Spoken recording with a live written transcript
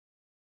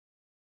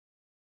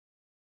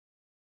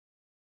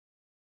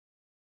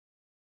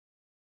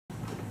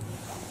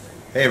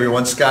Hey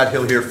everyone, Scott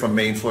Hill here from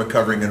Main Floor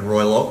Covering in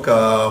Royal Oak,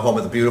 home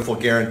of the beautiful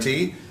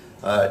Guarantee.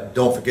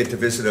 Don't forget to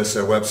visit us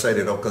at our website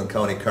at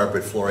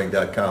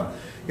oaklandcountycarpetflooring.com.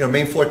 You know,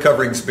 Main Floor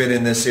Covering's been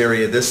in this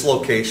area, this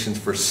location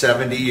for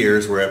 70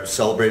 years. We're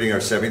celebrating our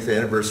 70th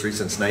anniversary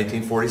since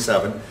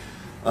 1947.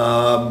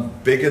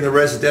 Big in the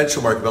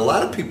residential market, but a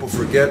lot of people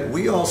forget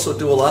we also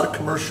do a lot of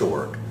commercial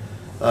work.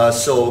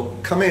 So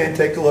come in,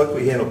 take a look.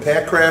 We handle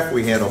Packraft,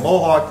 we handle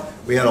Mohawk,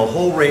 we handle a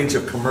whole range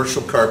of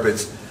commercial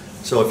carpets.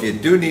 So if you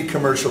do need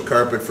commercial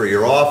carpet for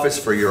your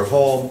office, for your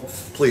home,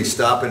 please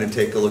stop in and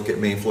take a look at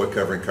Main Floor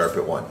Covering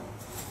Carpet One.